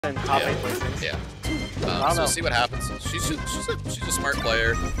in top 8 placings. Yeah. So we'll see what happens. She's a smart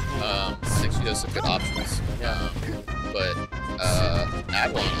player. I think she has some good options. But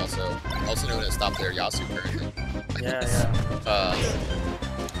Adwan also known as top player Yasu currently. They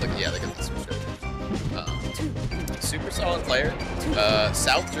got this one show. Super solid player.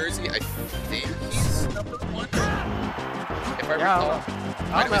 South Jersey, I think he's #1. If I recall.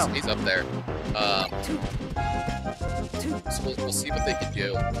 I don't know. He's up there. So we'll see what they can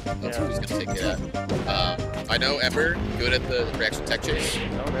do. That's who's going to take it at. I know Ember, good at the reaction tech chase.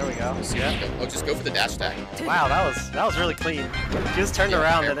 Oh, there we go. Oh, just go for the dash attack. Wow, that was really clean. He just turned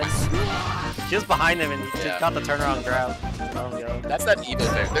around and then she was behind him and he just got the turnaround grab. That's that evil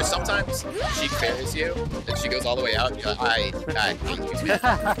fair. There's sometimes she fairs you and she goes all the way out and you're like, I hate you,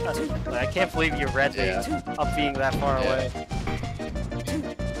 man. I can't believe you read me up being that far away.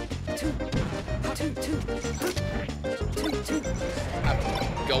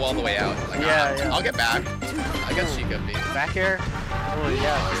 Go all the way out. Like, I'll get back. I guess she could be. Back air? Oh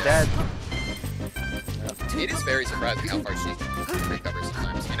yeah, he's dead. It is very surprising how far she recovers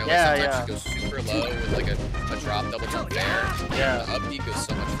sometimes. You know, sometimes she goes super low with like a drop double jump there. Yeah. The up B goes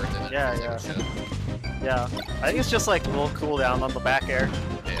so much further than it should. Yeah. I think it's just like a little cooldown on the back air.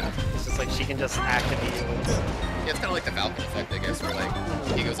 Yeah. It's just like she can just activate it. Yeah, it's kind of like the Falcon effect, I guess, where like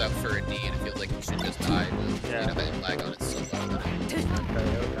he goes out for a knee and it feels like he should just die, but you know, the lag on it so low.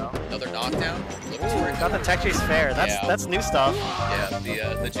 There we go. Another knockdown. Ooh, got the tech chase fair. That's new stuff.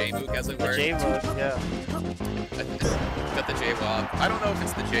 Yeah, the J move hasn't worked. The J move, yeah. Got the J walk. I don't know if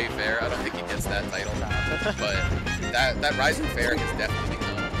it's the J fair. I don't think he gets that title, but that Rising fair has definitely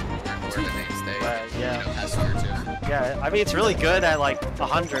become more of a mainstay. Right, yeah. You know, past year or two. Yeah, I mean it's really good at like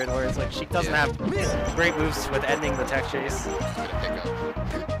 100, where it's like she doesn't have great moves with ending the tech chase. Gonna pick up.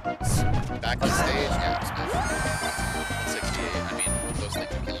 Back on stage, yeah. 168. I mean, those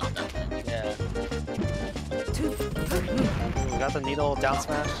things are killing at that point. Yeah. Ooh, got the needle down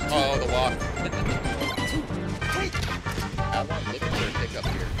smash. Oh, the walk. Adwan looking for a pickup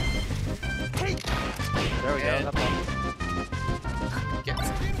here. There we go.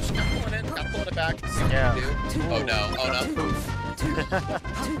 Not pulling it back. Yeah. Oh no. Poof.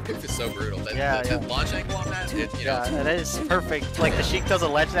 Poof is so brutal. The launch angle on that, that is perfect. Like the Sheik does a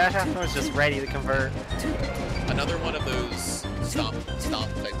ledge dash afterwards, just ready to convert. Another one of those stomp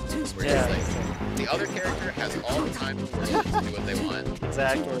type moves where it's like the other character has all the time in the world to do what they want.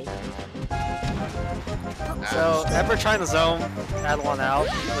 Exactly. So Ember trying to zone Adwan out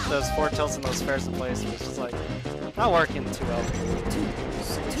with those 4 tilts and those fairs in place, which is like not working too well.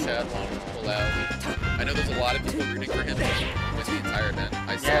 Chad wanted to pull out. I know there's a lot of people rooting for him with the entire event.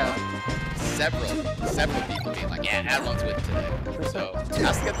 I saw several people being like, yeah, Adwan's winning today. So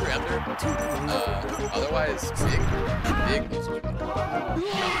has to get through Ember. Otherwise, big moves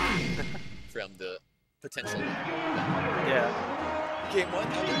from the potential. Yeah. Game 1,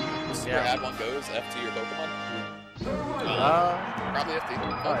 Ember. See where Adwan goes, FT or Pokemon? Probably FT.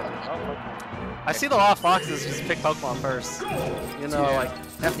 I see the lot of foxes just pick Pokemon first. You know, like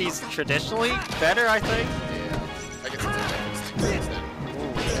FT's traditionally better, I think. Yeah, I guess it's a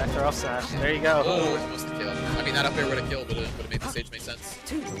Ooh, backdoor up smash. There you go. Oh, it's supposed to kill. I mean, that up air would have killed, but it would have made the stage make sense.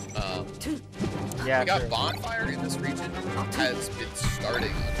 Yeah, we got Bonfire in this region. Has been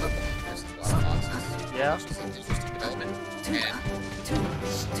starting on Pokemon versus Wild Foxes. Yeah. Which is an interesting development. And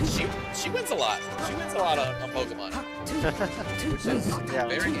she wins a lot. She wins a lot on Pokemon. Which is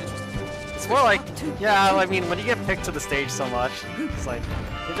very interesting. It's more like, I mean, when you get picked to the stage so much, it's like,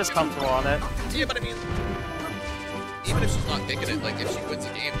 you're just comfortable on it. Yeah, but I mean, even if she's not picking it, like, if she wins a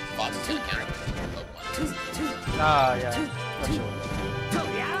game, Fox is gonna counter Pokemon. Yeah. That's true.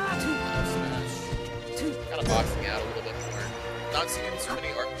 Smash. Kind of boxing out a little bit more. Not seeing so many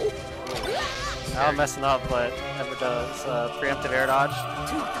Now I'm messing up, but Ember does preemptive air dodge.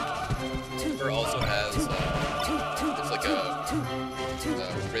 Ember also has, it's like a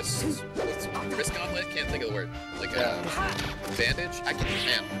wrist gauntlet? Can't think of the word. Like a bandage? I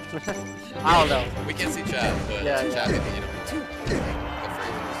can't. I don't know. We can't see chat, but chat maybe,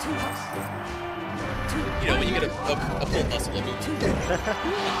 when you get a pulled muscle, a move.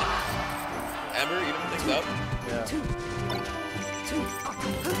 Ember even things up.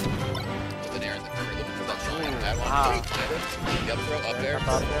 With an air in the corner, looking for that shine. Adwan, the up throw up there.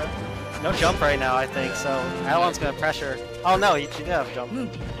 No jump right now, I think, so Adwan's gonna pressure. Oh no, she did have a jump.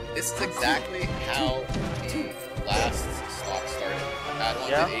 This is exactly how the last stock started. Adwan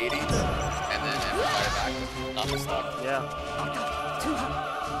did 80, and then Ember fired back, not the stock.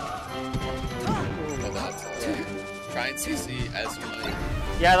 Hold on. Try and CC as you like.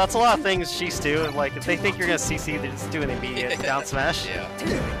 Yeah, that's a lot of things Sheiks do. Like, if they think you're gonna CC, they just do an immediate down smash. Yeah.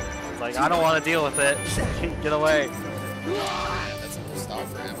 It's like, I don't want to deal with it. Get away. Man, that's a little stop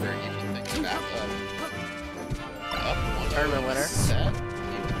for Ember. Even things back up. One Tournament winner. Set.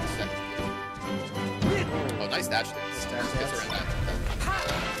 Oh, nice dash there. Gets around that.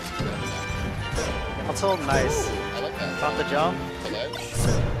 That's all nice. I like that. Got the jump. The ledge.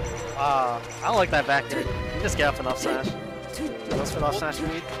 I don't like that back there. You just get up and up smash. What's for up smash you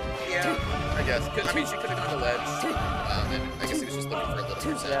need? Yeah, I guess. I mean, she could have gone to ledge. And I guess he was just looking for a little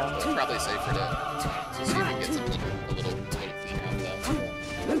percent. Yeah. But probably safer to see if he gets a little clean out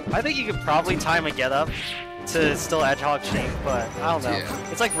though. I think you could probably time a get up to still edge hog Sheik, but I don't know.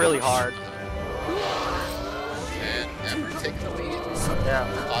 Yeah. It's like really hard. And Ember taking the lead. Yeah.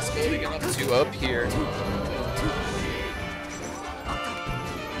 Possibility getting up 2 up here.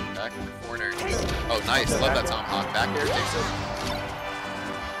 Back in the corner. Oh, nice. Love that tomahawk. Back there takes it.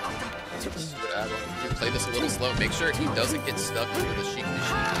 This is what Adwan. You play this a little slow. Make sure he doesn't get stuck into the Sheik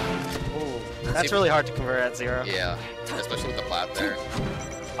machine. Ooh, that's really hard to convert at 0. Yeah, especially with the plat there.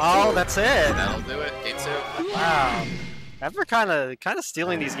 Oh, that's it. That'll do it. Game 2. Wow. Ember kind of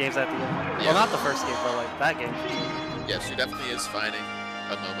stealing these games at the end. Yeah. Well, not the first game, but like that game. Yeah, she definitely is finding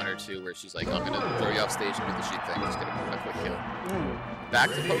a moment or two where she's like, I'm gonna throw you off stage and do the Sheik thing. Just gonna a quick kill. Back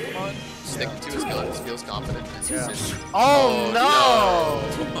to Pokemon, sticking to his guns, feels confident in his position. Oh, no!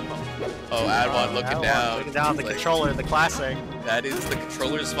 Oh, Adwan looking down. Looking down the controller, the classic. That is the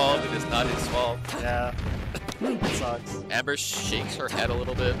controller's fault. It is not his fault. Yeah. That sucks. Amber shakes her head a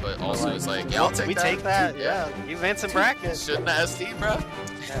little bit, but also is like, yeah, I'll take we that. take that. Yeah. You Vincent bracket. Shouldn't have ST, bro.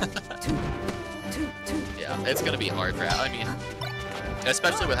 Yeah, it's gonna be hard for. I mean,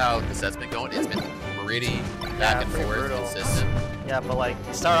 especially with how the set's been going, it's been pretty back and forth, brutal. consistent. Yeah, but like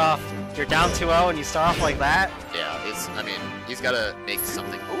you start off, you're down 2-0, and you start off like that. Yeah, it's. I mean, he's gotta make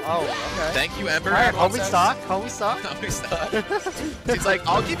something. Oh, okay. Thank you, Ember. All right, homie stock, homie stock. Homie stock. He's like,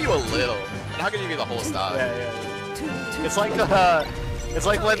 I'll give you a little. I'm not gonna give you the whole stock. Yeah. It's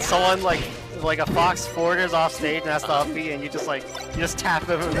like when someone like a fox forwarders off stage and has to upbeat, and you just tap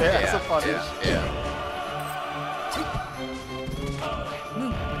him in there as a punish. Yeah.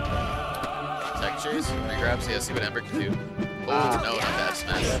 Tech chase, regrabs. Yeah, see what Ember can do. Oh no, not that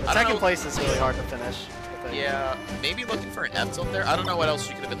smash. Second place is really hard to finish. Yeah, maybe looking for an F tilt there. I don't know what else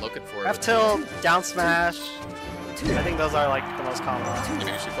she could have been looking for. F tilt, down smash. I think those are like the most common ones.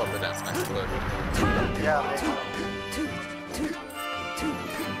 Maybe we should go for the down smash. But... Yeah, maybe.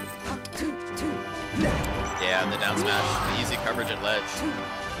 Yeah, the down smash, the easy coverage at ledge.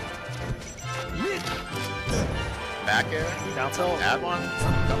 Back air. Down tilt. Adwan,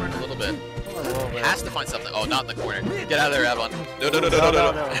 covering a little bit. Has to find something. Oh, not in the corner. Get out of there, Adwan. No.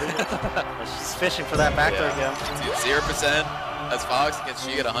 She's fishing for that back throw again. 0% as Fox against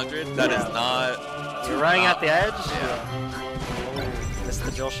Sheik at 100. That is not. You're running at the edge. Yeah. Missed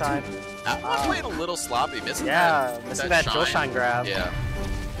the Jill Shine. Adwan playing a little sloppy, missing missing that Jill Shine grab. Yeah.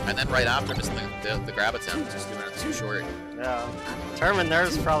 And then right after missing the grab attempt, just doing it too short. Yeah. Tournament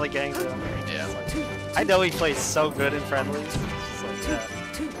nerves probably getting to him. Yeah. I know he plays so good in friendlies. It's just like,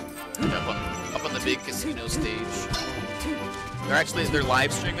 Up on the big casino stage. They're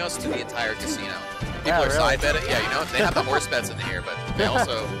live streaming us to the entire casino. People are side betting. Yeah, you know, they have the horse bets in here, but they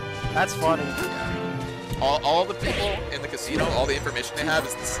also. That's funny. Yeah. All the people in the casino, all the information they have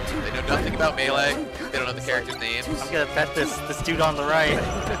is this, they know nothing about Melee. They don't know the characters' names. I'm gonna bet this dude on the right.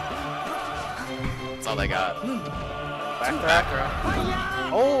 That's all they got. Back row.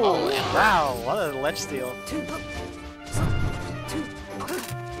 Oh, wow! What a ledge steal.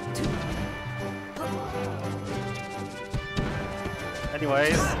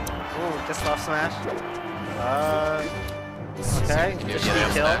 Anyways, ooh, just off smash. Okay, good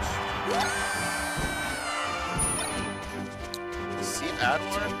kill. See if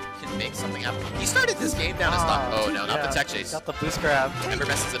Adwan can make something happen. He started this game down as stock. Oh no, not the tech chase. Got the boost grab. Ember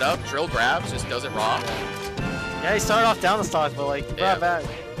messes it up. Drill grabs, just does it wrong. Yeah, he started off down the stock, but like, brought back.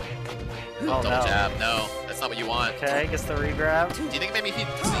 Oh, double jab. No, that's not what you want. Okay, gets the re-grab. Do you think maybe he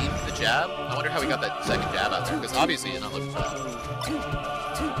deceived the jab? I wonder how he got that second jab out there, because obviously he's not looking for that.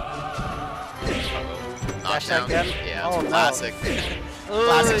 Dash tag again? Yeah, oh, classic. No.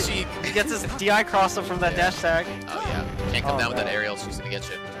 Classic Sheik. He gets his DI crossover from that dash tag. Oh yeah, can't come down with that aerial, she's gonna get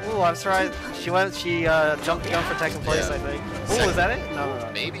you. Ooh, I'm surprised. She jumped the gun for second place, I think. Ooh, is that it? No.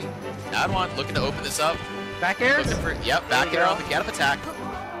 Maybe. Adwan looking to open this up. Back air? Yep, back air on the get up attack.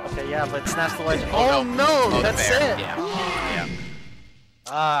 Okay, yeah, but snaps the ledge. Oh no, that's it. Yeah.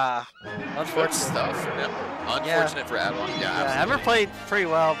 Good Unfortunate. stuff from Ember. Unfortunate for Adwan. Yeah, Yeah, absolutely. Ember played pretty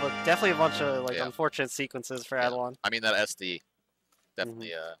well, but definitely a bunch of like Yeah. unfortunate sequences for Yeah. Adwan. I mean, that SD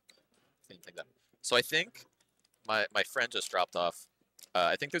definitely didn't think that. So I think my friend just dropped off.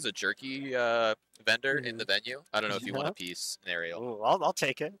 I think there's a jerky vendor in the venue. I don't know if you want a piece, Ariel. Ooh, I'll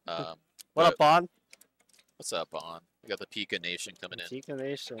take it. Um, What up, Bon? What's up, Bon? We got the Pika Nation coming in. Pika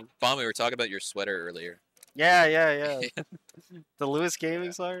Nation. Bon, we were talking about your sweater earlier. Yeah. The Lewis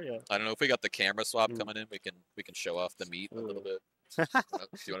Gaming sweater. Yeah. I don't know if we got the camera swap coming in. We can show off the meat a little bit. Do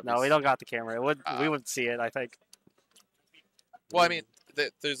you want a No, piece? we don't got the camera. It would we would see it, I think. Well, I mean,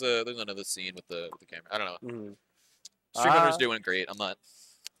 there's another scene with the camera. I don't know. Mm-hmm. Stream Hunter's doing great. I'm not.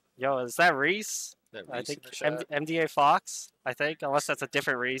 Yo, is that Reese? I think MDA Fox. I think, unless that's a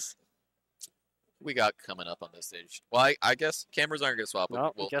different Reese. We got coming up on this stage. Well, I guess cameras aren't gonna swap.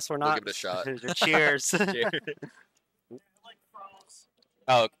 No, We'll, I guess we're we'll not. give it a shot. Cheers. Cheers.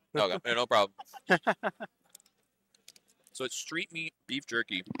 Oh, okay, no problem. So it's street meat, beef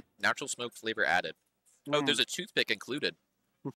jerky, natural smoke flavor added. Oh, there's a toothpick included.